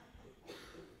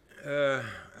Uh,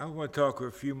 I want to talk for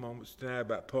a few moments tonight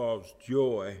about Paul's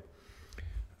joy.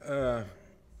 A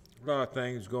lot of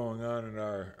things going on in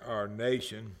our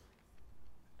nation.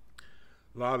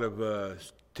 A lot of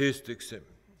statistics that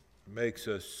makes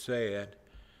us sad.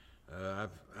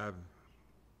 I've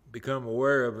become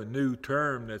aware of a new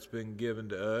term that's been given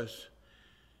to us,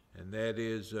 and that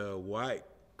is white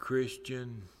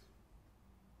Christian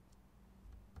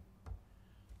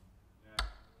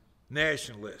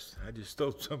nationalists. I just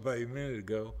told somebody a minute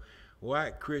ago,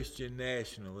 white Christian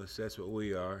nationalists. That's what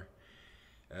we are.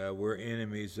 We're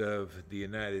enemies of the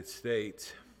United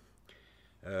States.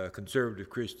 Conservative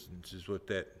Christians is what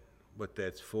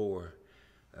that's for.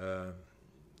 Uh,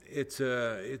 it's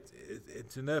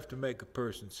enough to make a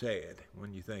person sad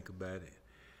when you think about it.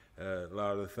 A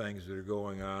lot of the things that are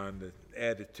going on, the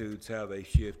attitudes, how they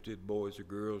shifted, boys are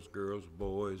girls, girls are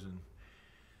boys, and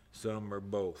some are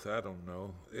both. I don't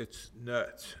know. It's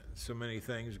nuts. So many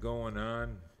things going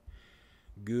on.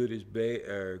 Good is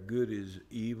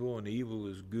evil, and evil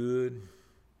is good.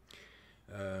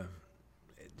 Uh,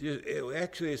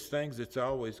 Actually, it's things that's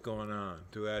always going on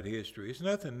throughout history. It's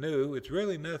nothing new. It's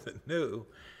really nothing new.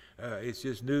 It's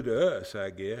just new to us, I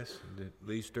guess. At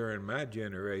least during my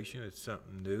generation, it's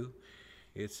something new.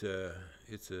 It's a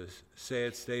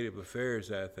sad state of affairs,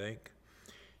 I think,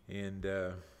 and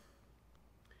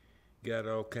got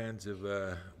all kinds of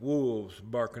wolves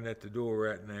barking at the door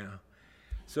right now.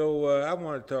 So I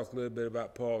want to talk a little bit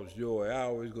about Paul's joy. I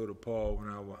always go to Paul when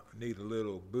I need a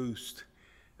little boost.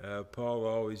 Paul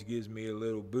always gives me a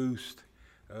little boost.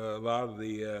 A lot of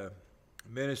the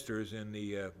ministers in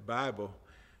the Bible,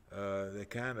 they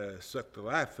kind of suck the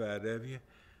life out of you.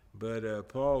 But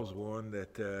Paul's one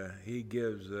that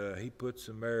he puts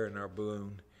some air in our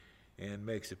balloon and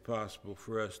makes it possible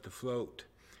for us to float.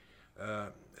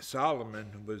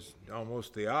 Solomon was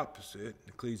almost the opposite.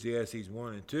 Ecclesiastes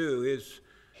 1 and 2, his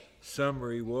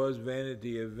summary was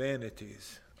vanity of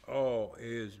vanities. All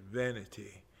is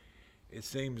vanity. It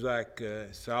seems like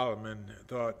Solomon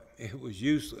thought it was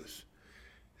useless.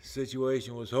 The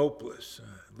situation was hopeless,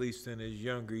 at least in his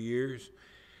younger years.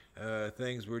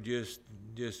 Things were just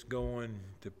going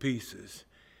to pieces,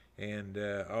 and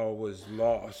all was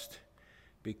lost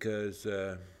because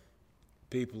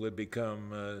people had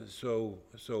become so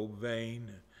vain,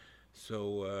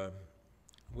 so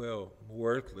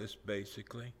worthless.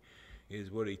 Basically,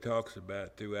 is what he talks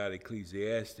about throughout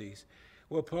Ecclesiastes.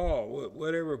 Well, Paul,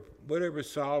 whatever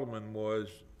Solomon was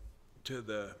to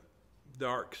the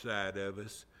dark side of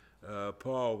us,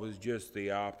 Paul was just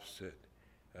the opposite.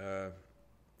 Uh,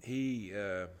 he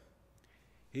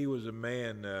he was a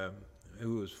man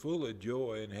who was full of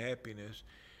joy and happiness,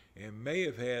 and may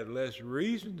have had less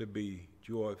reason to be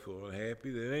joyful and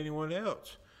happy than anyone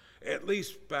else, at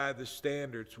least by the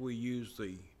standards we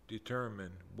usually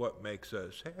determine what makes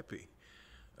us happy.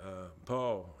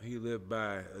 Paul, he lived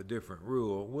by a different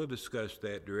rule. We'll discuss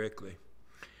that directly.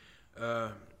 Uh,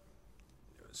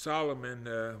 Solomon,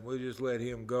 we'll just let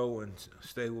him go and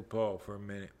stay with Paul for a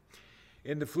minute.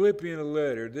 In the Philippian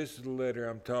letter, this is the letter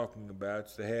I'm talking about.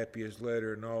 It's the happiest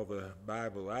letter in all the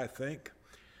Bible, I think.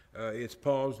 It's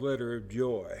Paul's letter of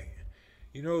joy.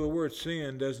 You know, the word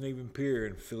sin doesn't even appear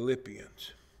in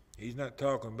Philippians. He's not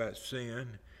talking about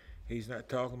sin. He's not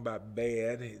talking about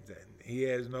bad. He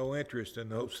has no interest in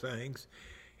those things.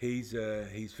 He's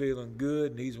feeling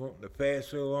good and he's wanting to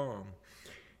pass it along.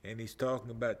 And he's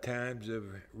talking about times of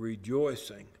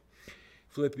rejoicing.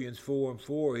 Philippians 4 and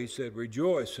 4, he said,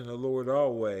 "Rejoice in the Lord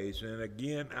always." And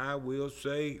again, I will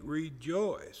say,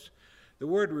 rejoice. The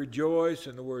word rejoice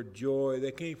and the word joy,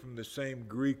 they came from the same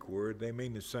Greek word. They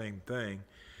mean the same thing.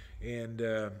 And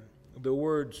the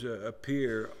words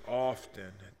appear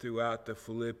often throughout the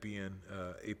Philippian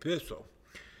epistle.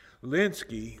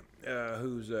 Linsky,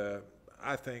 who's,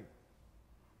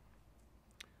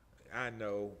 I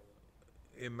know,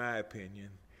 in my opinion,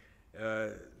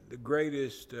 the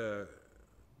greatest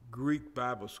Greek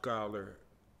Bible scholar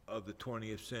of the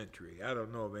 20th century. I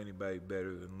don't know of anybody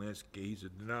better than Linsky. He's a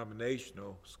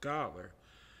denominational scholar,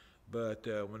 but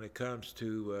when it comes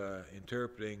to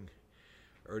interpreting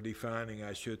or defining,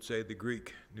 I should say, the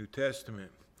Greek New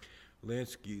Testament,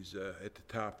 Linsky's at the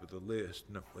top of the list,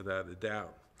 no, without a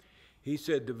doubt. He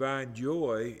said divine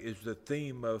joy is the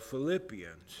theme of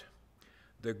Philippians.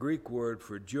 The Greek word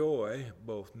for joy,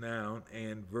 both noun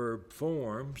and verb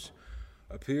forms,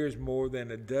 appears more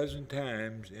than a dozen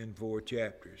times in 4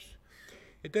 chapters.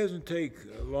 It doesn't take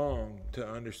long to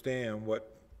understand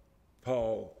what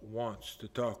Paul wants to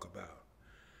talk about.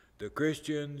 The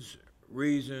Christian's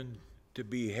reason to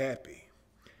be happy.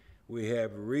 We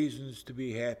have reasons to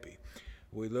be happy.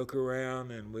 We look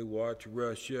around and we watch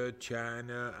Russia,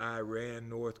 China, Iran,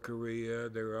 North Korea.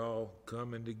 They're all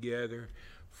coming together,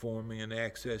 forming an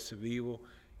axis of evil,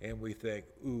 and we think,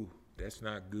 ooh, that's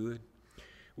not good.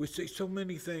 We see so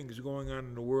many things going on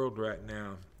in the world right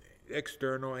now,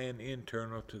 external and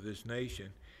internal to this nation.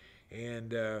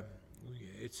 And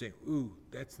it's saying, ooh,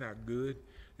 that's not good.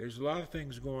 There's a lot of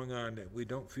things going on that we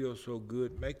don't feel so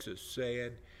good. Makes us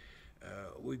sad.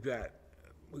 We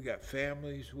got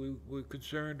families we're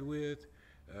concerned with.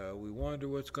 We wonder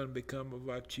what's going to become of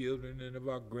our children and of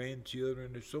our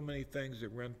grandchildren. There's so many things that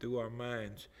run through our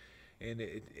minds, and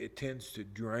it tends to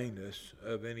drain us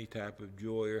of any type of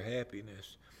joy or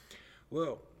happiness.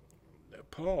 Well,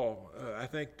 Paul, I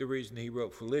think the reason he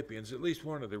wrote Philippians, at least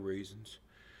one of the reasons,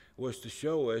 was to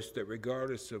show us that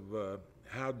regardless of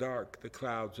how dark the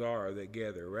clouds are that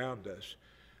gather around us,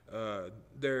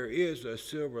 there is a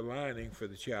silver lining for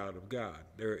the child of God.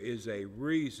 There is a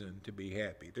reason to be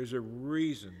happy. There's a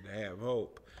reason to have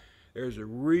hope. There's a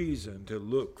reason to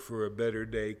look for a better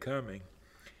day coming.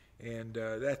 And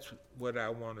that's what I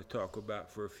want to talk about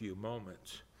for a few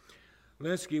moments.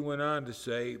 Lenski went on to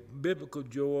say, biblical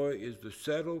joy is the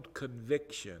settled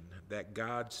conviction that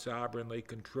God sovereignly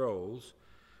controls,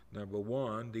 number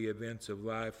one, the events of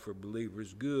life for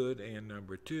believers' good, and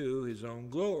number two, his own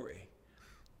glory.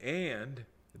 And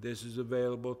this is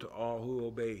available to all who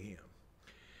obey him.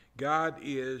 God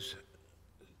is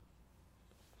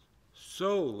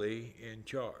solely in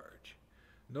charge.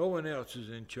 No one else is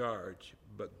in charge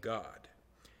but God.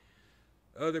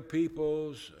 Other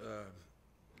people's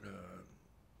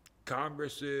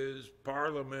congresses,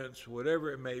 parliaments,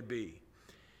 whatever it may be,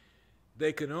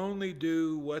 they can only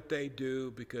do what they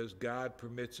do because God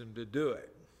permits them to do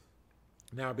it.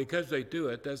 Now, because they do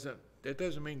it, that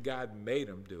doesn't mean God made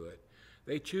them do it.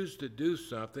 They choose to do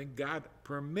something. God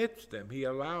permits them. He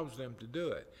allows them to do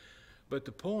it. But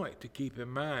the point to keep in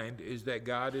mind is that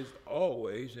God is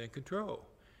always in control.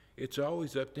 It's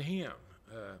always up to him.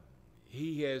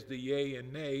 He has the yay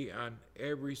and nay on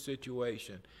every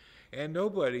situation. And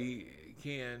nobody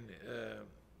can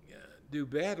do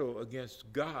battle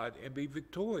against God and be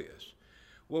victorious.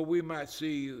 Well, we might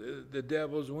see the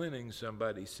devil's winning,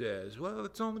 somebody says. Well,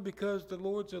 it's only because the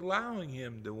Lord's allowing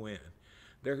him to win.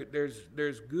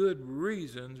 There's good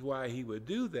reasons why he would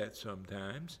do that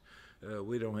sometimes.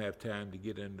 We don't have time to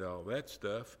get into all that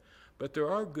stuff. But there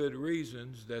are good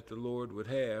reasons that the Lord would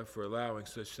have for allowing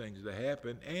such things to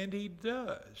happen, and he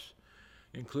does,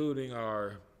 including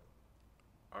our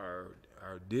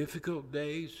difficult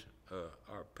days,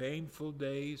 our painful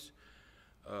days,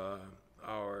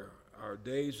 our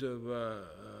days of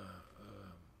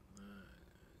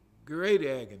great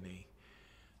agony.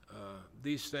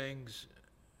 These things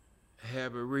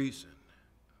have a reason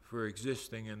for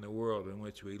existing in the world in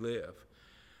which we live.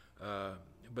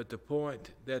 But the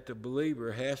point that the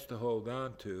believer has to hold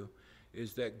on to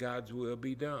is that God's will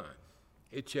be done.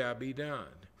 It shall be done.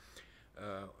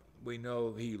 We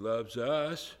know he loves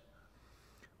us.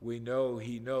 We know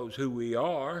he knows who we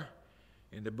are.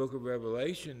 In the book of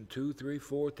Revelation, 2, 3,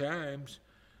 4 times,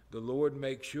 the Lord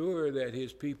makes sure that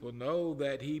his people know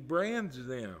that he brands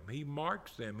them. He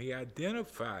marks them. He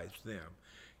identifies them.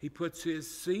 He puts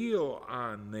his seal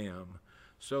on them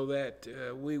so that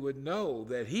we would know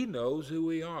that he knows who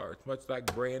we are. It's much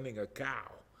like branding a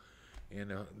cow.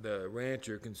 And the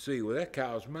rancher can see, well, that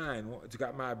cow's mine. It's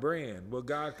got my brand. Well,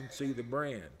 God can see the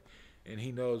brand, and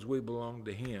he knows we belong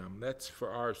to him. That's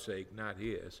for our sake, not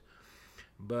his.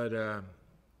 But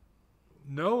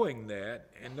knowing that,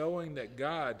 and knowing that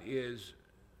God is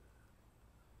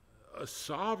a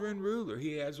sovereign ruler,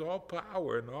 he has all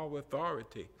power and all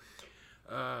authority,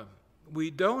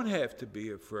 we don't have to be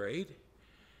afraid,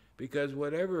 because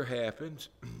whatever happens,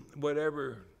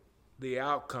 whatever the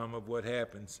outcome of what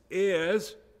happens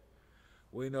is,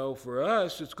 we know for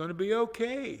us it's going to be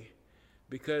okay,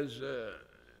 because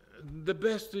the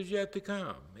best is yet to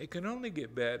come. It can only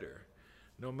get better.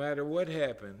 No matter what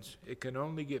happens, it can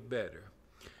only get better.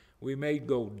 We may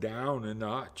go down a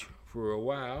notch for a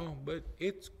while, but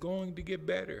it's going to get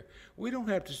better. We don't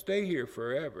have to stay here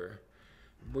forever.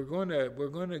 We're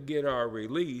gonna get our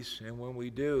release, and when we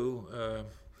do,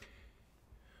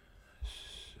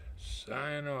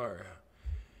 sayonara.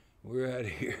 We're out of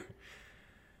here.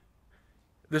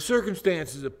 The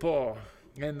circumstances of Paul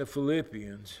and the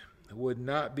Philippians would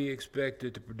not be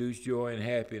expected to produce joy and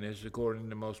happiness according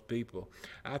to most people.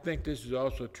 I think this is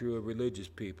also true of religious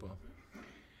people.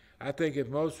 I think if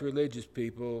most religious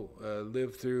people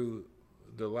lived through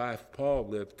the life Paul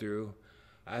lived through,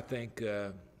 I think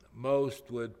most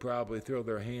would probably throw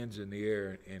their hands in the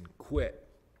air and quit.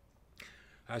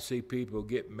 I see people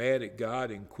get mad at God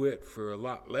and quit for a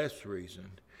lot less reason.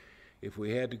 If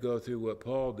we had to go through what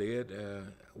Paul did,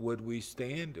 would we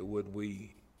stand or would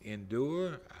we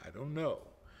endure? I don't know.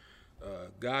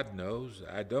 God knows.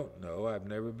 I don't know. I've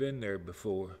never been there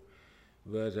before.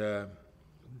 But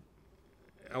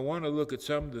I want to look at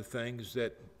some of the things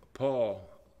that Paul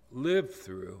lived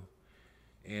through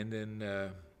and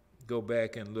then go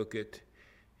back and look at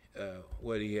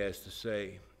what he has to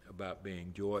say about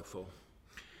being joyful.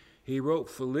 He wrote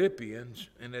Philippians,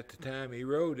 and at the time he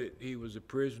wrote it, he was a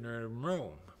prisoner in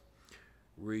Rome.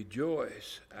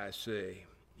 Rejoice, I say,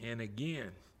 and again,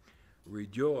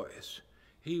 rejoice.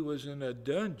 He was in a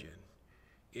dungeon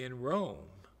in Rome,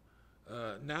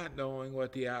 not knowing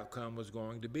what the outcome was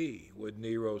going to be. Would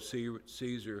Nero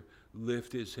Caesar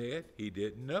lift his head? He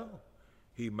didn't know.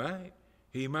 He might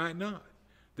not.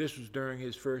 This was during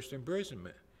his first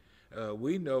imprisonment.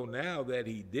 We know now that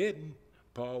he didn't.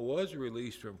 Paul was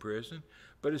released from prison,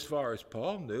 but as far as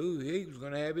Paul knew, he was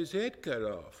going to have his head cut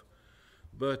off.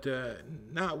 But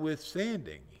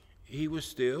notwithstanding, he was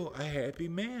still a happy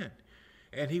man.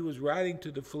 And he was writing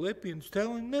to the Philippians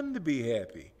telling them to be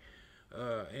happy.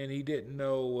 And he didn't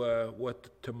know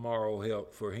what tomorrow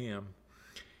held for him.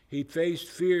 He faced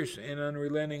fierce and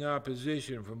unrelenting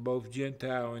opposition from both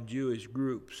Gentile and Jewish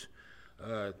groups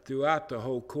throughout the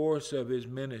whole course of his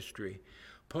ministry.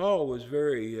 Paul was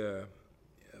a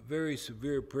very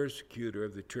severe persecutor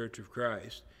of the Church of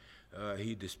Christ.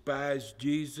 He despised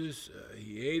Jesus.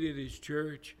 He hated his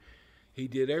church. He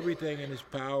did everything in his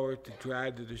power to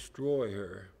try to destroy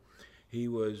her. He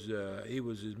was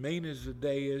as mean as the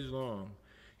day is long.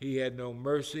 He had no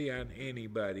mercy on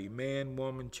anybody, man,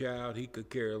 woman, child. He could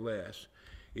care less.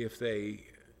 If they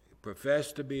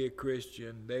professed to be a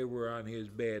Christian, they were on his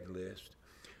bad list.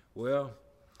 Well,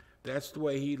 that's the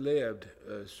way he lived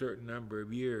a certain number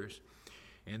of years.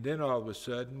 And then all of a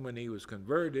sudden, when he was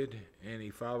converted and he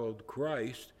followed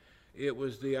Christ, it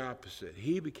was the opposite.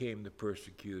 He became the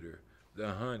persecutor,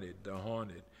 the hunted, the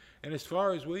haunted. And as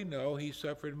far as we know, he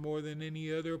suffered more than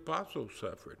any other apostle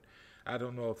suffered. I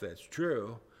don't know if that's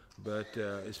true, but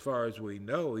as far as we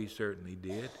know, he certainly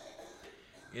did.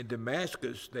 In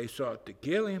Damascus, they sought to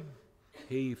kill him.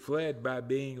 He fled by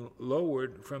being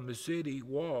lowered from the city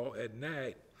wall at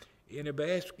night in a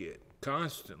basket,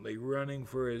 constantly running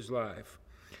for his life.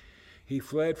 He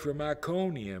fled from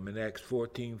Iconium in Acts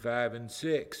 14:5 and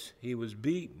 6. He was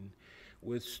beaten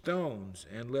with stones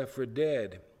and left for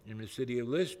dead in the city of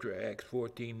Lystra, Acts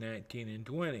 14:19 and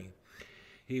 20.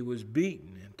 He was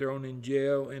beaten and thrown in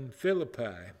jail in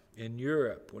Philippi in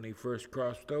Europe when he first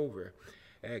crossed over,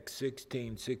 Acts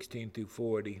 16:16 through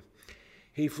 40.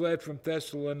 He fled from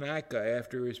Thessalonica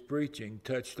after his preaching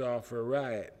touched off a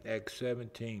riot, Acts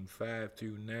 17:5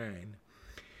 through 9.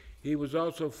 He was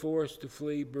also forced to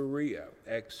flee Berea,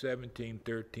 Acts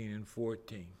 17:13 and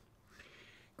 14.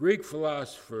 Greek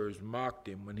philosophers mocked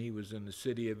him when he was in the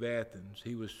city of Athens.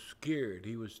 He was scared.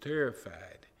 He was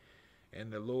terrified.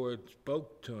 And the Lord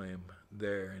spoke to him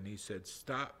there, and he said,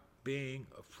 "Stop being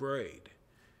afraid.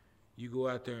 You go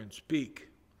out there and speak."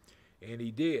 And he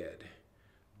did.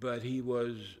 But he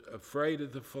was afraid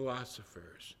of the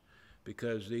philosophers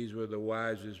because these were the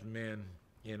wisest men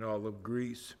in all of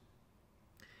Greece.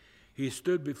 He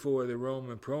stood before the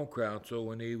Roman proconsul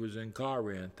when he was in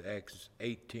Corinth, Acts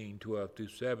 18:12 through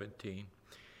 17.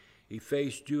 He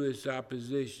faced Jewish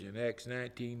opposition, Acts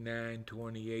 19:9,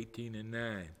 20, 18, and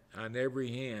 9. On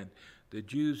every hand, the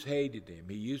Jews hated him.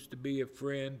 He used to be a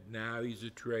friend, now he's a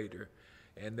traitor.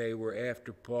 And they were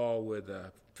after Paul with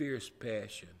a fierce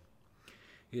passion.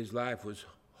 His life was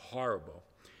horrible.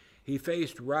 He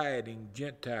faced rioting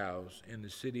Gentiles in the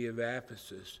city of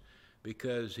Ephesus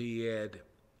because he had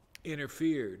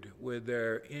interfered with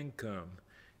their income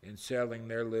in selling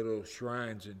their little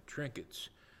shrines and trinkets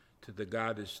to the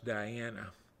goddess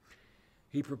Diana.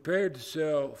 He prepared to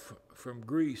sail from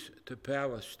Greece to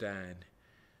Palestine,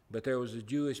 but there was a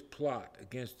Jewish plot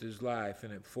against his life,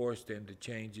 and it forced him to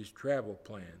change his travel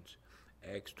plans.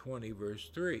 Acts 20,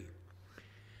 verse 3.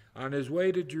 On his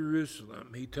way to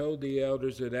Jerusalem, he told the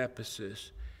elders at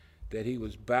Ephesus that he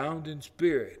was bound in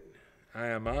spirit. "I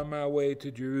am on my way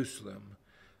to Jerusalem,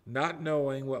 not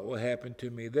knowing what will happen to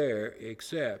me there,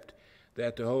 except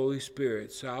that the Holy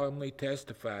Spirit solemnly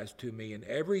testifies to me in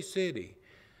every city,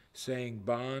 saying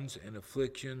bonds and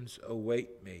afflictions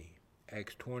await me."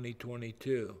 Acts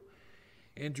 20:22.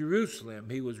 In Jerusalem,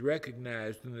 he was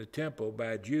recognized in the temple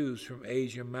by Jews from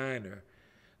Asia Minor.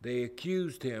 They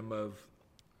accused him of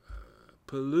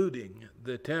polluting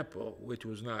the temple, which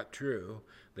was not true.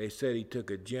 They said he took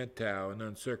a Gentile, an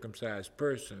uncircumcised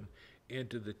person,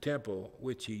 into the temple,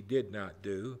 which he did not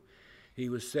do. He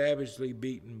was savagely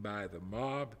beaten by the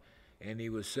mob, and he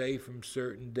was saved from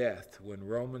certain death when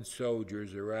Roman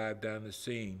soldiers arrived on the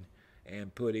scene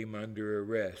and put him under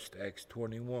arrest. Acts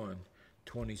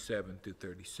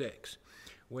 21:27-36.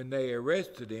 When they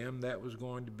arrested him, that was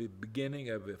going to be the beginning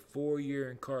of a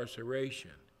 4-year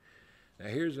incarceration. Now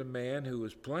here's a man who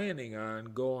was planning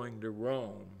on going to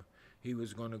Rome. He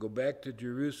was going to go back to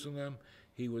Jerusalem.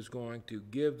 He was going to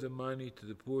give the money to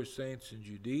the poor saints in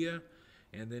Judea.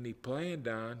 And then he planned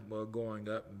on, going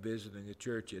up and visiting a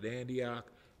church at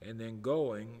Antioch and then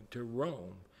going to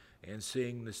Rome and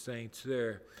seeing the saints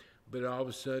there. But all of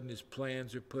a sudden his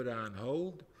plans are put on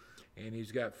hold, and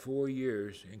he's got 4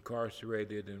 years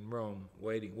incarcerated in Rome,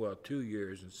 waiting, 2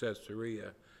 years in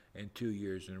Caesarea and 2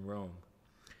 years in Rome.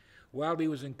 While he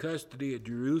was in custody at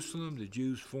Jerusalem, the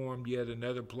Jews formed yet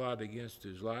another plot against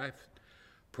his life,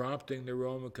 prompting the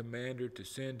Roman commander to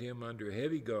send him under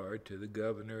heavy guard to the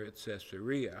governor at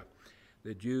Caesarea.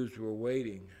 The Jews were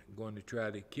waiting, going to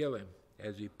try to kill him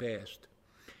as he passed.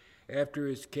 After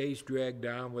his case dragged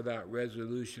on without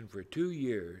resolution for 2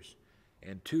 years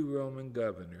and 2 Roman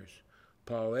governors,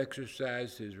 Paul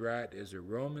exercised his right as a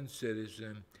Roman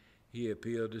citizen. He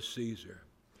appealed to Caesar.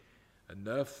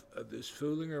 Enough of this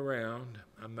fooling around.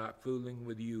 I'm not fooling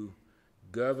with you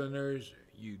governors,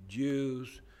 you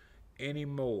Jews,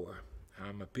 anymore.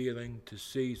 I'm appealing to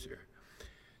Caesar.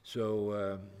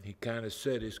 So he kind of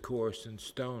set his course in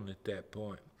stone at that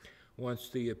point. Once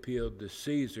they appealed to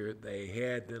Caesar, they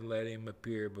had to let him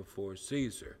appear before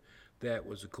Caesar. That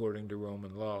was according to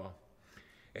Roman law.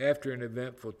 After an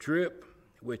eventful trip,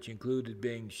 which included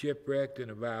being shipwrecked in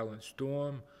a violent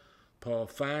storm, Paul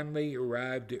finally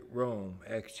arrived at Rome,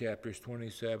 Acts chapters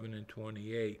 27 and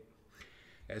 28.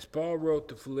 As Paul wrote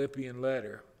the Philippian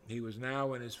letter, he was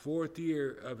now in his 4th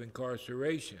year of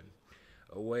incarceration,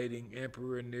 awaiting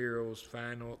Emperor Nero's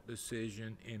final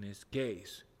decision in his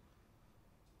case.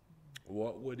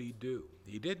 What would he do?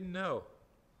 He didn't know.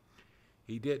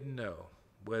 He didn't know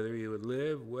whether he would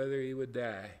live, whether he would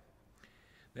die.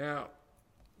 Now,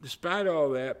 despite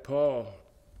all that, Paul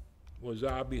was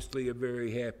obviously a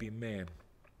very happy man.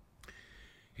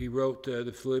 He wrote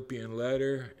the Philippian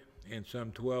letter, and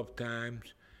some 12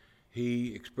 times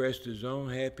he expressed his own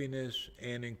happiness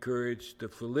and encouraged the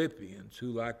Philippians,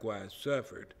 who likewise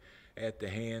suffered at the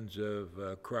hands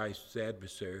of Christ's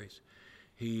adversaries.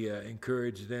 He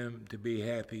encouraged them to be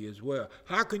happy as well.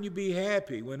 How can you be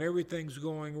happy when everything's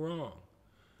going wrong?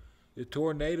 The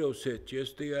tornadoes hit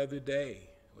just the other day.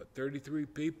 33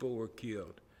 people were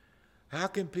killed. How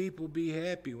can people be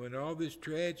happy when all this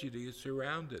tragedy has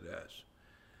surrounded us?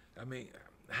 I mean,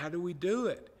 how do we do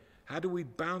it? How do we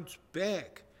bounce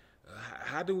back?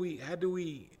 How do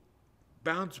we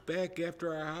bounce back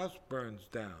after our house burns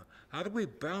down? How do we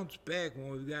bounce back when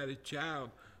we've got a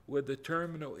child with a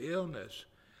terminal illness?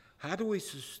 How do we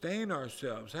sustain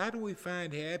ourselves? How do we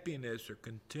find happiness or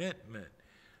contentment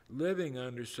living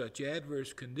under such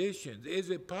adverse conditions? Is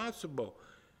it possible?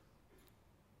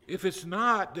 If it's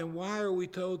not, then why are we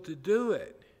told to do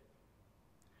it?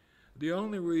 The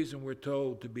only reason we're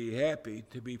told to be happy,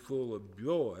 to be full of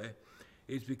joy,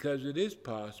 is because it is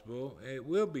possible, and it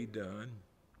will be done,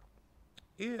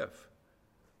 if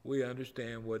we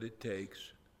understand what it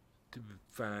takes to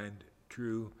find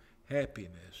true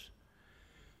happiness.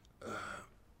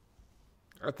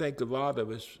 I think a lot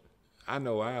of us, I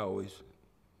know I always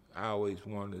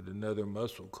wanted another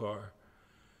muscle car.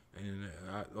 And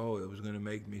it was going to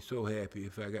make me so happy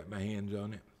if I got my hands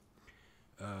on it.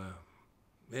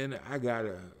 And I got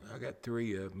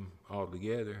 3 of them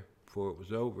altogether before it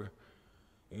was over.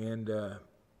 And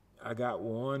I got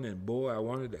one, and boy, I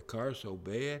wanted that car so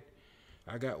bad.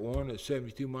 I got one at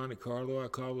 72 Monte Carlo. I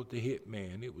called it the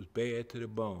Hitman. It was bad to the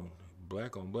bone,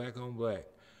 black on black on black.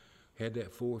 Had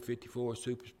that 454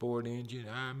 Super Sport engine.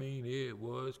 I mean, it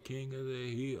was king of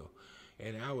the hill.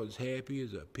 And I was happy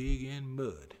as a pig in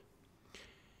mud.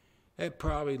 That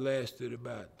probably lasted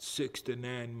about 6 to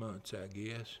 9 months, I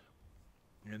guess.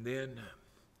 And then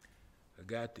I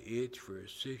got the itch for a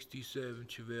 67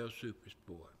 Chevelle Super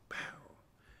Sport. Pow!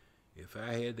 If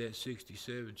I had that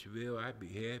 67 Chevelle, I'd be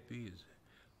happy as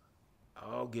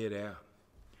all get out.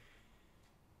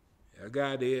 I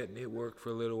got it, and it worked for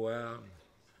a little while.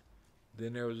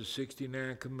 Then there was a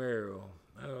 69 Camaro.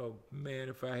 Oh, man,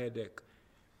 if I had that.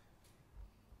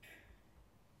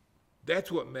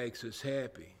 That's what makes us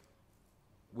happy,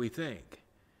 we think.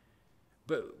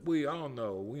 But we all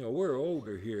know, we're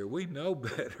older here. We know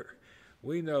better.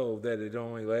 We know that it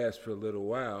only lasts for a little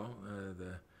while.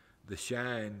 The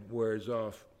shine wears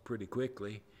off pretty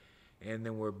quickly, and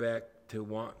then we're back to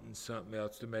wanting something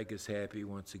else to make us happy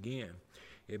once again.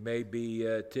 It may be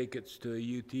tickets to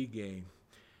a UT game.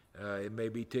 It may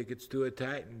be tickets to a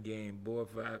Titan game. Boy,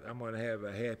 I'm going to have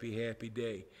a happy, happy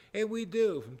day. And we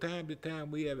do. From time to time,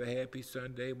 we have a happy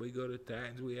Sunday. We go to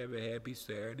Titans. We have a happy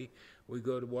Saturday. We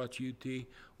go to watch UT.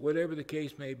 Whatever the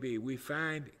case may be, we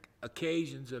find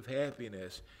occasions of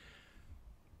happiness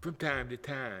from time to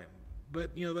time.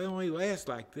 But, they only last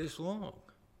like this long.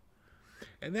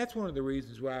 And that's one of the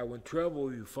reasons why when trouble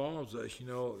befalls us, you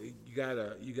got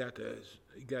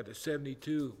the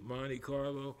 72 Monte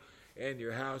Carlo, and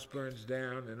your house burns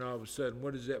down, and all of a sudden,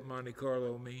 what does that Monte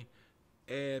Carlo mean?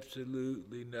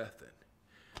 Absolutely nothing.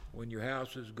 When your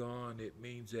house is gone, it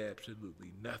means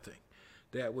absolutely nothing.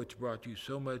 That which brought you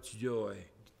so much joy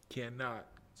cannot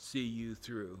see you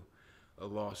through a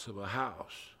loss of a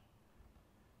house.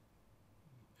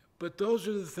 But those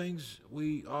are the things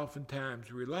we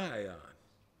oftentimes rely on,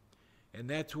 and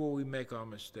that's where we make our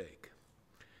mistake.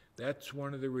 That's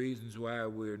one of the reasons why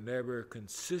we're never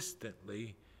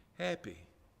consistently happy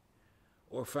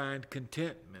or find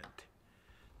contentment,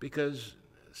 because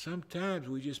sometimes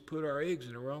we just put our eggs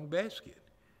in the wrong basket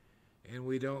and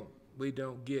we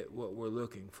don't get what we're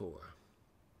looking for.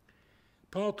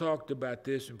 Paul talked about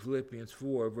this in Philippians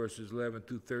 4 verses 11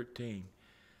 through 13.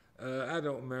 I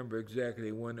don't remember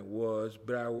exactly when it was,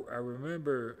 but I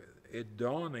remember it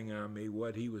dawning on me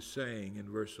what he was saying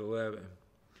in verse 11,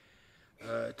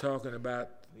 talking about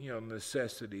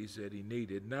necessities that he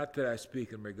needed. Not that I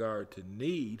speak in regard to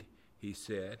need, he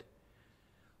said,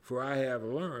 for I have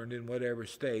learned in whatever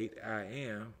state I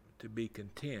am to be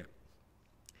content.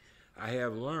 I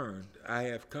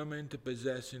have come into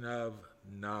possession of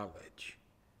knowledge.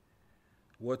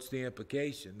 What's the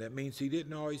implication? That means he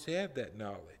didn't always have that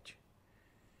knowledge.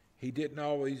 He didn't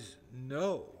always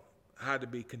know how to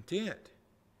be content.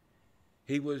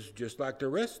 He was just like the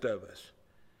rest of us.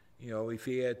 If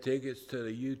he had tickets to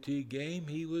the UT game,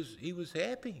 he was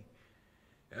happy.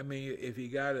 I mean, if he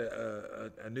got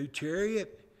a new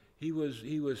chariot, he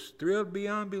was thrilled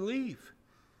beyond belief.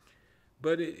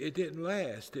 But it didn't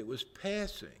last. It was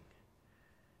passing.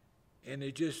 And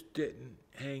it just didn't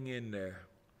hang in there.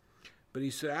 But he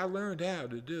said, I learned how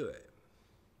to do it.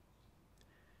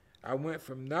 I went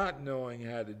from not knowing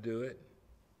how to do it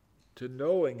to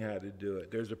knowing how to do it.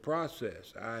 There's a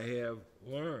process. I have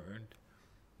learned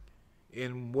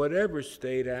in whatever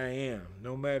state I am,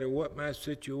 no matter what my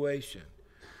situation,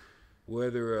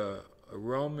 whether a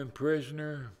Roman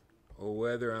prisoner or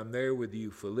whether I'm there with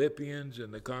you Philippians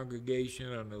and the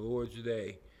congregation on the Lord's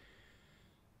Day,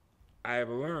 I have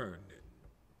learned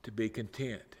to be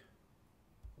content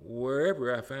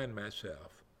wherever I find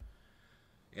myself.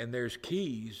 And there's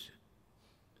keys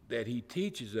that he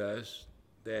teaches us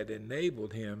that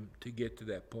enabled him to get to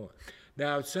that point.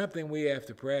 Now, it's something we have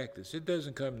to practice. It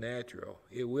doesn't come natural.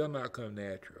 It will not come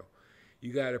natural.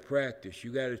 You got to practice.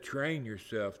 You got to train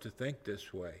yourself to think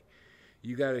this way.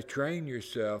 You got to train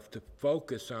yourself to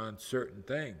focus on certain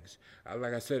things.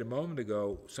 Like I said a moment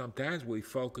ago, sometimes we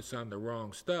focus on the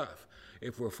wrong stuff.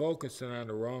 If we're focusing on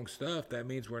the wrong stuff, that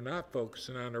means we're not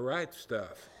focusing on the right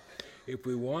stuff. If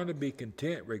we want to be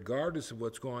content, regardless of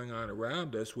what's going on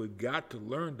around us, we've got to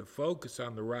learn to focus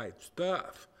on the right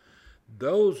stuff.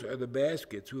 Those are the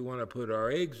baskets we want to put our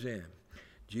eggs in.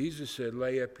 Jesus said,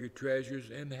 lay up your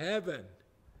treasures in heaven,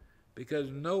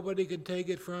 because nobody can take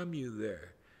it from you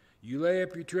there. You lay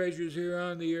up your treasures here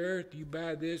on the earth, you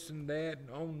buy this and that,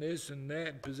 and own this and that,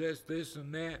 and possess this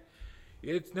and that.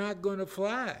 It's not going to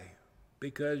fly,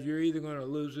 because you're either going to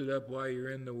lose it up while you're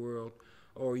in the world,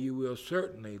 or you will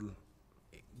certainly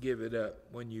give it up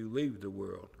when you leave the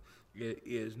world. It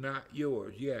is not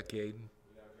yours. Yeah, Caden.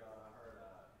 John,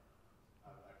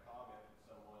 I heard a comment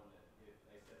from someone that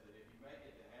they said that if you make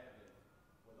it to heaven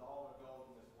with all the gold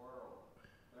in this world,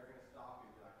 they're going to stop you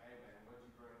and be like, hey man, what'd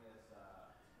you bring this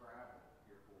gravel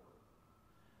here for?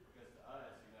 Because to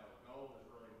us, gold is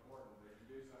really important, but if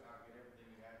you do somehow get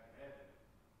everything you have in heaven,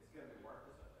 it's going to be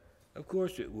worthless up there. Of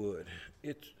course it would.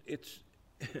 It's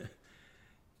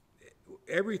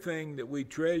everything that we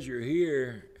treasure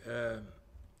here,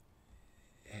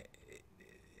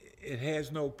 it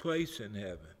has no place in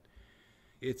heaven.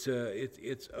 It's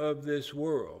of this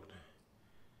world,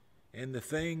 and the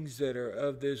things that are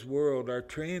of this world are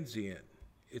transient.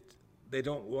 They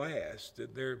don't last.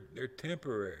 They're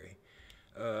temporary.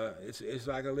 It's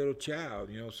like a little child.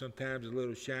 Sometimes a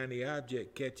little shiny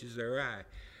object catches their eye.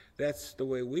 That's the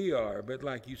way we are. But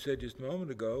like you said just a moment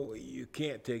ago, you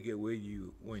can't take it with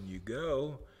you when you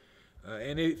go.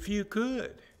 And if you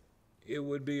could, it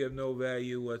would be of no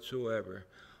value whatsoever.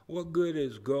 What good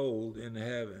is gold in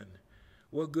heaven?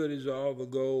 What good is all the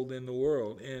gold in the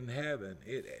world in heaven?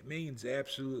 It means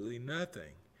absolutely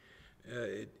nothing.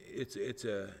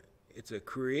 It's a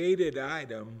created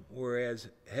item, whereas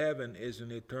heaven is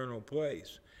an eternal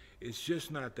place. It's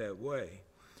just not that way.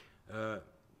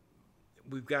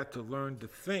 We've got to learn to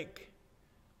think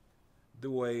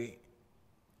the way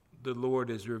the Lord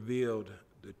has revealed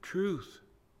the truth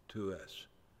to us,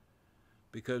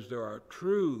 because there are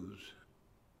truths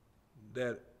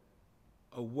that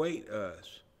await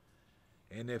us.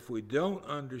 And if we don't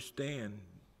understand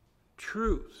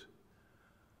truth,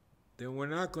 then we're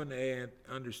not going to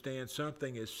understand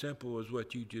something as simple as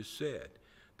what you just said,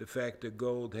 the fact that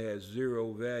gold has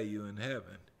zero value in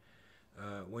heaven.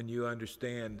 When you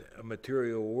understand a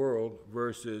material world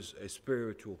versus a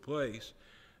spiritual place,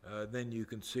 then you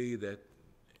can see that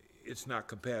it's not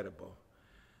compatible.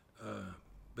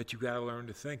 But you've got to learn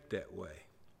to think that way.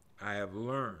 I have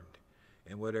learned,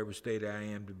 in whatever state I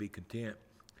am, to be content.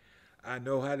 I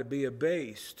know how to be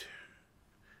abased,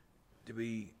 to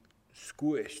be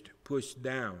squished, pushed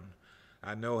down.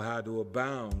 I know how to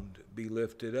abound, be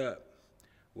lifted up.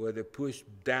 Whether pushed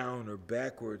down or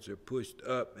backwards or pushed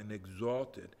up and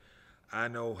exalted, I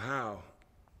know how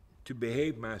to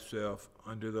behave myself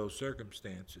under those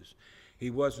circumstances. He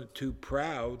wasn't too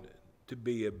proud to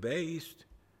be abased,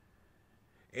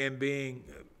 and being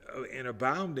and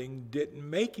abounding didn't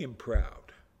make him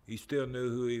proud. He still knew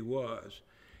who he was.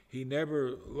 He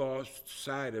never lost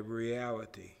sight of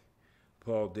reality.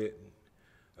 Paul didn't.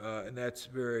 And that's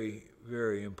very,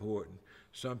 very important.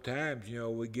 Sometimes,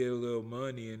 we get a little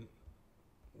money and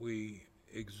we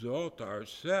exalt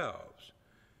ourselves.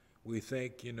 We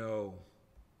think, we're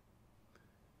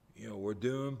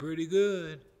doing pretty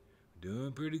good.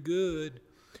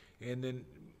 And then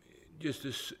just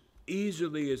as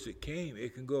easily as it came,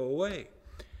 it can go away.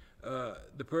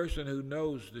 The person who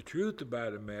knows the truth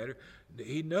about a matter,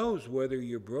 he knows whether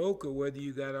you're broke or whether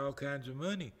you got all kinds of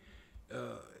money.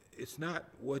 It's not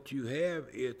what you have,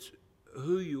 it's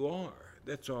who you are.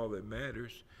 That's all that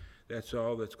matters. That's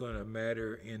all that's going to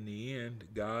matter in the end.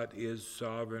 God is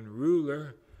sovereign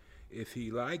ruler. If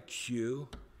he likes you,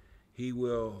 he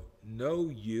will know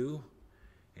you.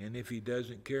 And if he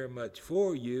doesn't care much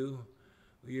for you,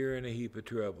 you're in a heap of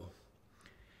trouble.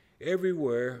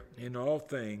 Everywhere, in all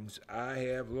things, I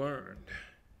have learned.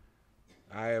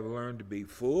 I have learned to be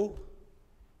full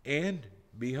and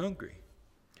be hungry.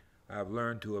 I've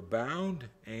learned to abound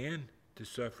and to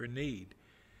suffer need.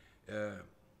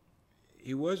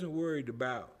 He wasn't worried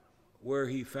about where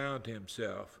he found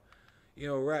himself.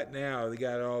 Right now they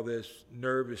got all this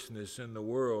nervousness in the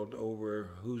world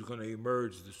over who's going to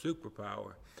emerge the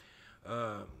superpower.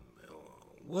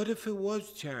 What if it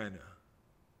was China?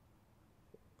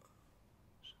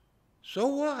 So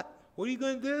what? What are you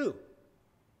going to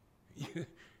do?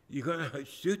 You going to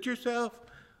shoot yourself?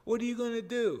 What are you going to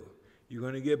do? You're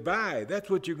going to get by. That's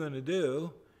what you're going to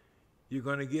do. You're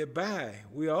going to get by.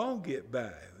 We all get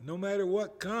by, no matter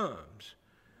what comes.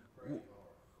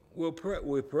 We'll pray.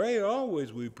 We pray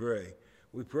always. We pray.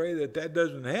 We pray that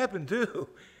doesn't happen too,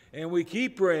 and we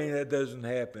keep praying that doesn't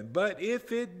happen. But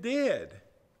if it did,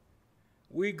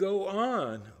 we go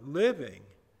on living,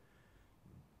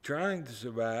 trying to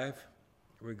survive,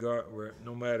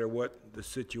 no matter what the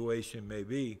situation may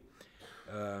be.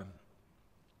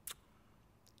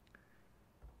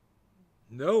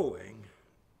 Knowing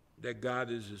that God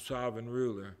is a sovereign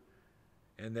ruler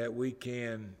and that we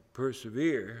can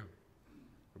persevere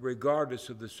regardless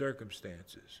of the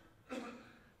circumstances.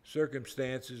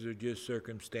 Circumstances are just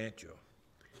circumstantial.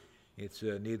 It's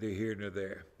neither here nor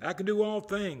there. I can do all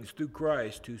things through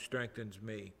Christ who strengthens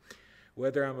me.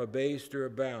 Whether I'm abased or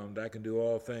abound, I can do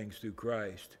all things through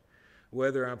Christ.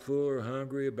 Whether I'm full or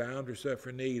hungry, abound or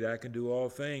suffer need, I can do all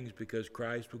things because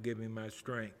Christ will give me my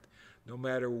strength. No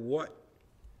matter what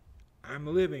I'm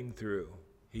living through,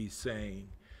 he's saying,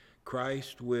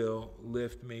 Christ will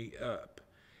lift me up.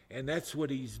 And that's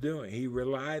what he's doing. He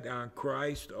relied on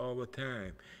Christ all the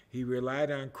time. He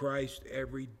relied on Christ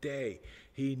every day.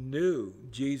 He knew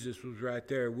Jesus was right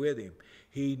there with him.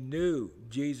 He knew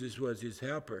Jesus was his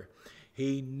helper.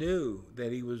 He knew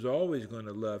that he was always going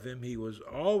to love him. He was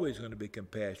always going to be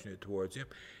compassionate towards him.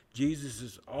 Jesus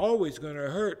is always going to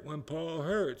hurt when Paul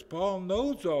hurts. Paul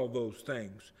knows all those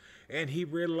things. And he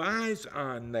relies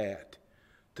on that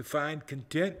to find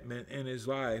contentment in his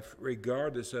life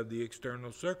regardless of the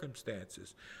external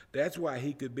circumstances. That's why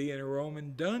he could be in a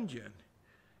Roman dungeon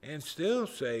and still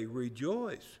say,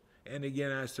 rejoice. And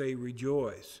again, I say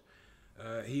rejoice.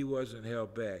 He wasn't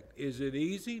held back. Is it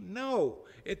easy? No.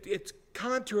 It's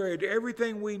contrary to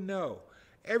everything we know,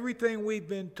 everything we've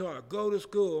been taught. Go to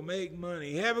school, make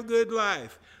money, have a good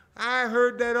life. I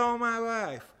heard that all my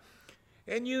life.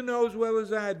 And you know as well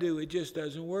as I do, it just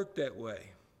doesn't work that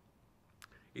way.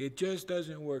 It just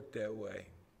doesn't work that way.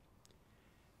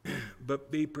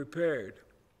 But be prepared,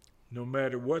 no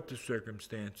matter what the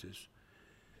circumstances,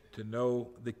 to know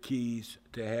the keys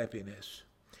to happiness.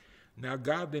 Now,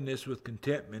 godliness with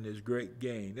contentment is great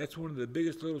gain. That's one of the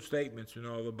biggest little statements in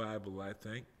all the Bible, I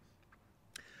think.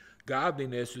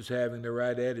 Godliness is having the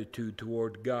right attitude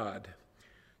toward God.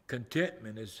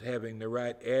 Contentment is having the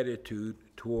right attitude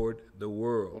toward the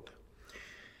world.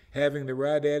 Having the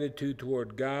right attitude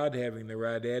toward God, having the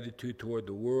right attitude toward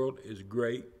the world is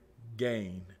great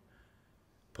gain,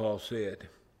 Paul said.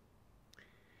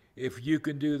 If you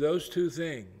can do those two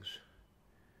things,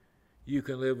 you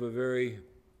can live a very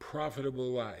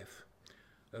profitable life,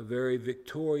 a very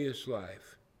victorious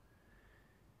life.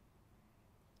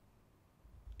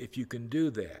 If you can do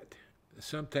that.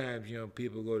 Sometimes,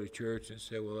 people go to church and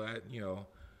say, well,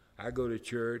 I go to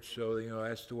church, so,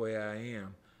 that's the way I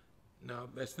am. No,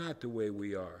 that's not the way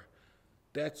we are.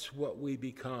 That's what we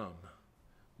become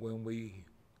when we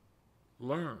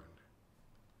learn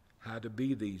how to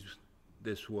be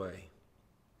this way.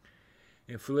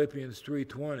 In Philippians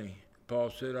 3:20, Paul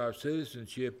said our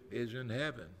citizenship is in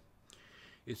heaven.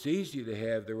 It's easy to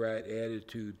have the right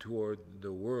attitude toward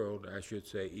the world, I should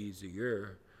say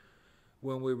easier,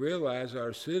 when we realize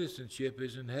our citizenship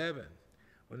is in heaven.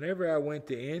 Whenever I went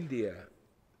to India,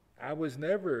 I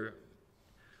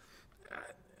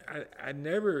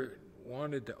never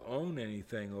wanted to own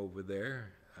anything over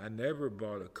there. I never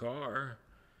bought a car.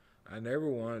 I never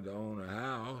wanted to own a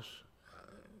house.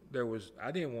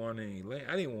 I didn't want any land.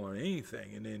 I didn't want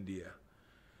anything in India.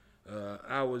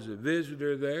 I was a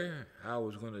visitor there. I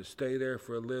was going to stay there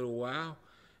for a little while,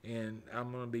 and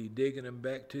I'm going to be digging them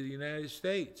back to the United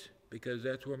States because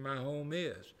that's where my home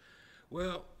is.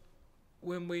 Well,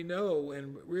 when we know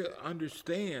and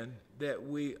understand that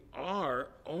we are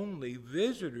only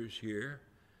visitors here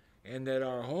and that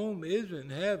our home is in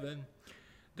heaven,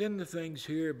 then the things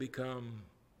here become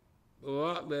a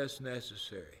lot less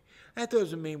necessary. That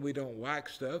doesn't mean we don't like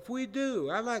stuff. We do.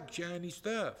 I like shiny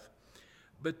stuff.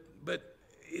 But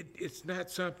it's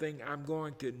not something I'm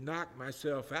going to knock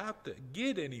myself out to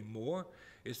get anymore.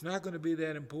 It's not going to be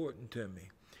that important to me.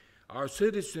 Our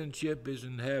citizenship is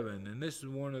in heaven, and this is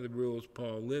one of the rules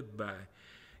Paul lived by.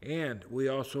 And we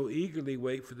also eagerly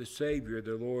wait for the Savior,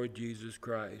 the Lord Jesus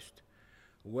Christ.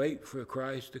 Wait for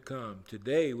Christ to come.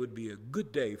 Today would be a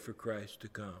good day for Christ to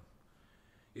come.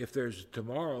 If there's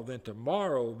tomorrow, then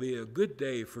tomorrow will be a good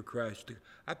day for Christ to come.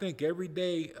 I think every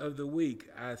day of the week,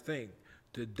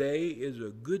 today is a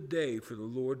good day for the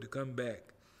Lord to come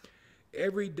back.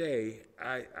 Every day,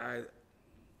 I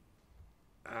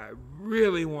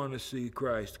really want to see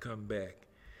Christ come back.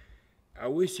 I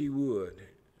wish he would.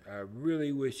 I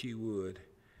really wish he would.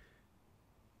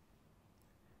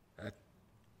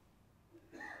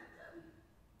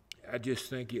 I just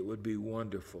think it would be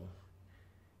wonderful.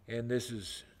 And this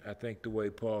is, I think, the way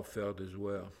Paul felt as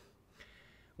well.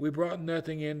 We brought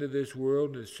nothing into this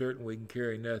world, and it's certain we can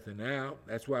carry nothing out.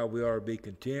 That's why we ought to be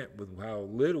content with how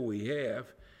little we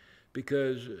have,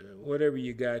 because whatever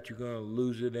you got, you're going to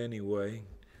lose it anyway.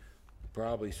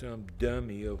 Probably some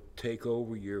dummy will take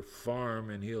over your farm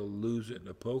and he'll lose it in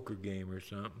a poker game or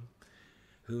something.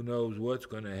 Who knows what's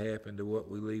going to happen to what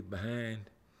we leave behind.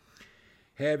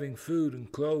 Having food and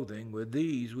clothing, with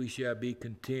these we shall be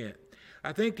content.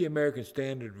 I think the American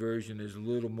Standard Version is a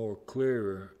little more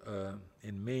clearer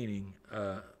in meaning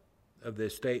of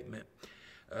this statement.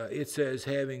 It says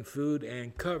having food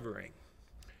and covering.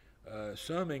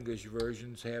 Some English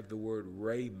versions have the word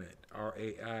raiment,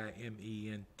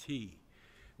 R-A-I-M-E-N-T,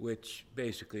 which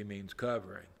basically means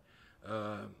covering.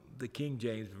 The King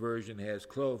James Version has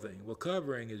clothing. Well,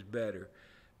 covering is better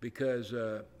because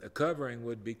a covering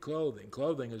would be clothing.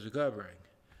 Clothing is a covering.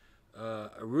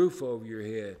 A roof over your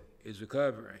head is a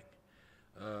covering.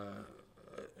 A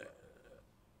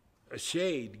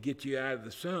shade to get you out of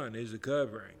the sun is a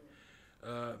covering.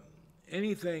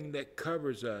 Anything that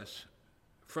covers us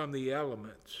from the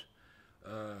elements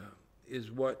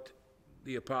is what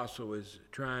the apostle is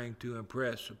trying to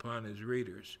impress upon his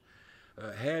readers.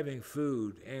 Having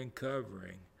food and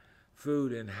covering,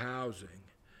 food and housing,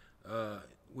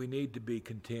 we need to be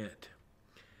content.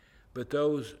 But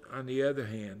those, on the other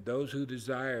hand, those who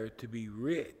desire to be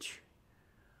rich,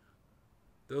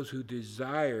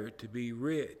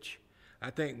 I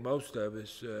think most of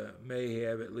us may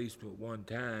have at least at one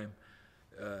time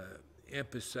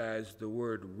emphasized the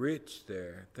word rich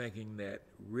there, thinking that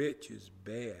rich is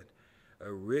bad.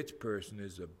 A rich person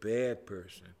is a bad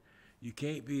person. You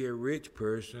can't be a rich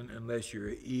person unless you're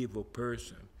an evil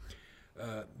person.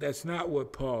 That's not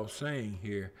what Paul's saying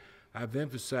here. I've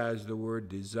emphasized the word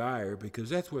desire because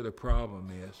that's where the problem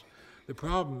is. The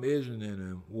problem isn't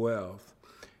in wealth.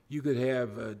 You could have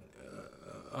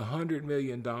 $100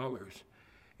 million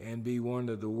and be one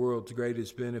of the world's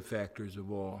greatest benefactors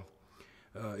of all.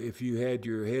 If you had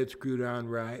your head screwed on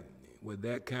right with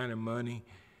that kind of money,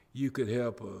 you could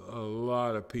help a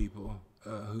lot of people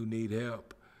who need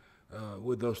help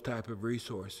with those type of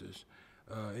resources.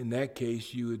 In that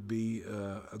case, you would be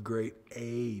a great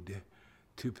aid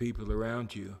to people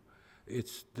around you.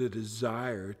 It's the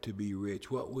desire to be rich.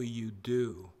 What will you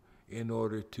do in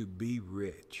order to be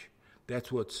rich? That's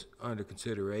what's under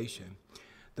consideration.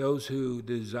 Those who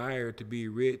desire to be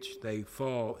rich, they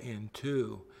fall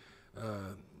into,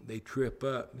 they trip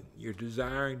up. You're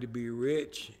desiring to be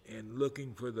rich and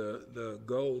looking for the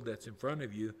gold that's in front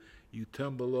of you, you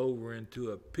tumble over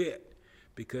into a pit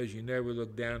because you never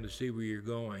look down to see where you're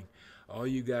going. All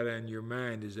you got on your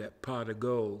mind is that pot of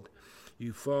gold.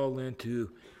 You fall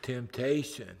into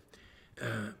temptation,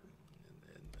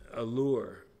 a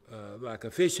lure, like a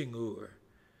fishing lure.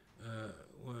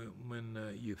 When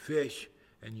you fish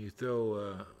and you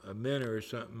throw a minnow or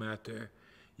something out there,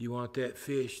 you want that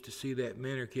fish to see that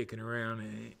minnow kicking around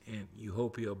and you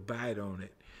hope he'll bite on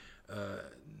it.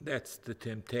 That's the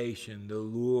temptation, the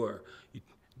lure,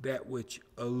 that which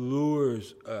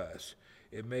allures us.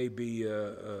 It may be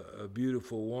a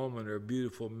beautiful woman or a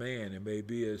beautiful man. It may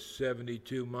be a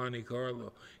 72 Monte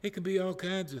Carlo. It can be all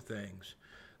kinds of things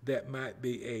that might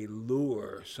be a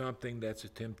lure, something that's a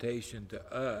temptation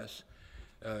to us.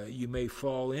 You may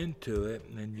fall into it,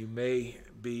 and you may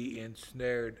be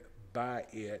ensnared by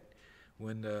it.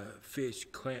 When the fish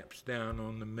clamps down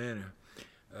on the minnow,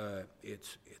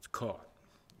 it's caught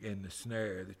in the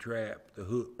snare, the trap, the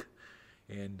hook,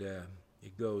 and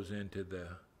it goes into the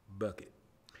bucket.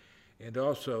 And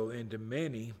also into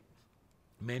many,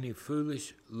 many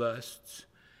foolish lusts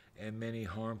and many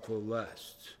harmful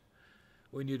lusts.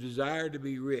 When you desire to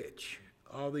be rich,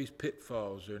 all these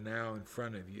pitfalls are now in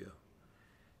front of you.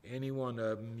 Any one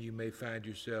of them you may find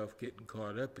yourself getting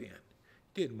caught up in.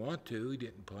 You didn't want to, you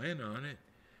didn't plan on it,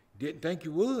 you didn't think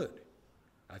you would.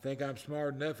 I think I'm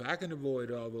smart enough, I can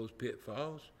avoid all those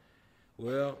pitfalls.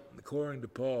 Well, according to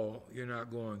Paul, you're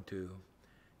not going to.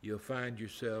 You'll find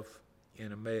yourself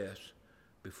in a mess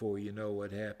before you know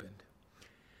what happened.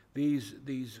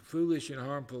 These foolish and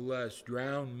harmful lusts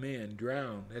drown men.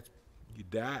 That's, you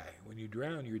die. When you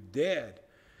drown, you're dead.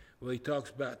 Well, he talks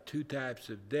about two types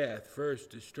of death. First,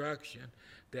 destruction.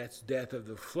 That's death of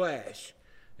the flesh.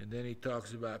 And then he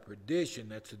talks about perdition.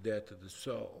 That's the death of the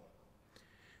soul.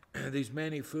 These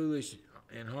many foolish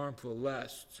and harmful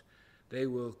lusts, they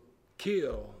will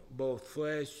kill both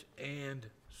flesh and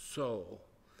soul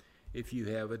if you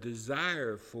have a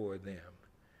desire for them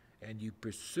and you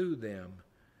pursue them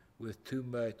with too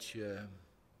much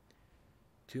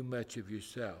of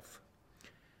yourself.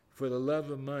 For the love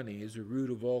of money is the root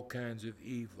of all kinds of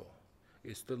evil.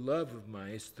 It's the love of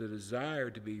money. It's the desire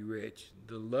to be rich.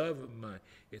 The love of money.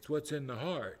 It's what's in the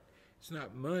heart. It's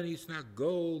not money. It's not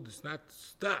gold. It's not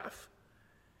stuff.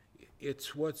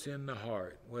 It's what's in the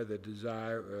heart, whether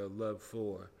desire or love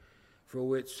for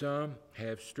which some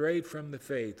have strayed from the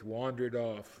faith, wandered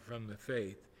off from the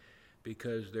faith,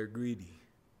 because they're greedy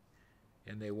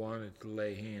and they wanted to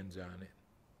lay hands on it.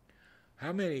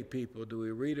 How many people do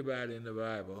we read about in the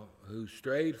Bible who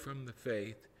strayed from the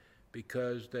faith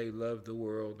because they love the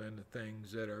world and the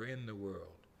things that are in the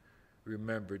world?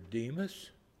 Remember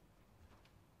Demas?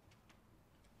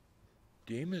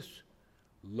 Demas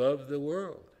loved the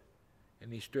world,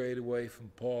 and he strayed away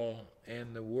from Paul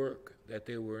and the work that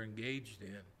they were engaged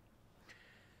in.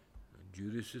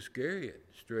 Judas Iscariot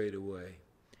strayed away,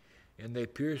 and they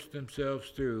pierced themselves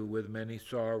through with many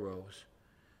sorrows.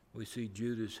 We see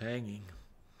Judas hanging,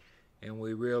 and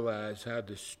we realize how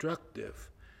destructive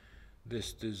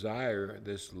this desire,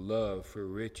 this love for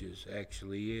riches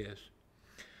actually is.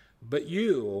 But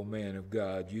you, O man of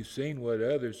God, you've seen what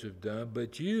others have done,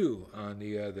 but you, on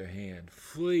the other hand,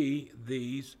 flee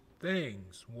these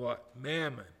things. What?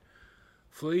 Mammon.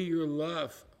 Flee your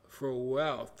love for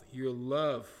wealth, your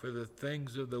love for the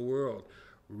things of the world.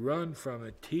 Run from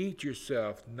it. Teach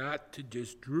yourself not to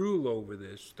just drool over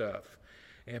this stuff,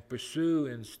 and pursue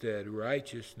instead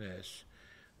righteousness,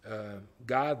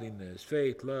 godliness,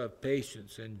 faith, love,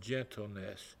 patience, and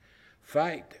gentleness.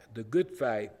 Fight the good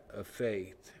fight of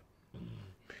faith,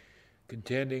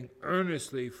 contending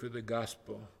earnestly for the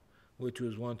gospel, which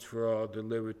was once for all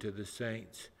delivered to the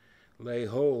saints. Lay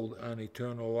hold on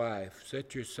eternal life.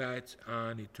 Set your sights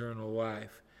on eternal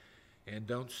life, and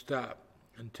don't stop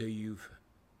until you've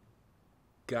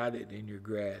got it in your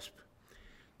grasp,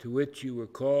 to which you were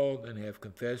called and have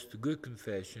confessed a good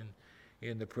confession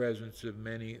in the presence of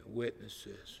many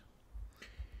witnesses.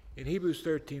 In Hebrews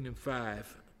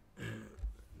 13:5,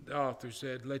 the author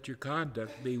said, "Let your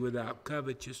conduct be without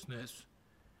covetousness.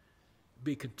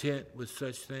 Be content with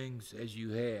such things as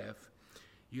you have."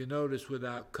 You notice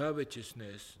without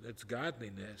covetousness, that's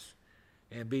godliness,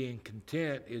 and being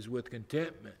content is with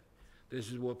contentment.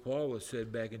 This is what Paul was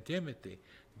said back in Timothy.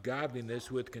 Godliness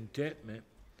with contentment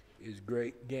is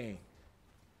great gain.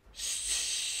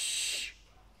 Shh.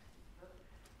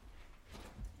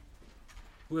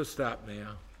 We'll stop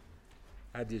now.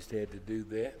 I just had to do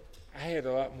that. I had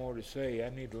a lot more to say. I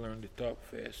need to learn to talk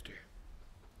faster.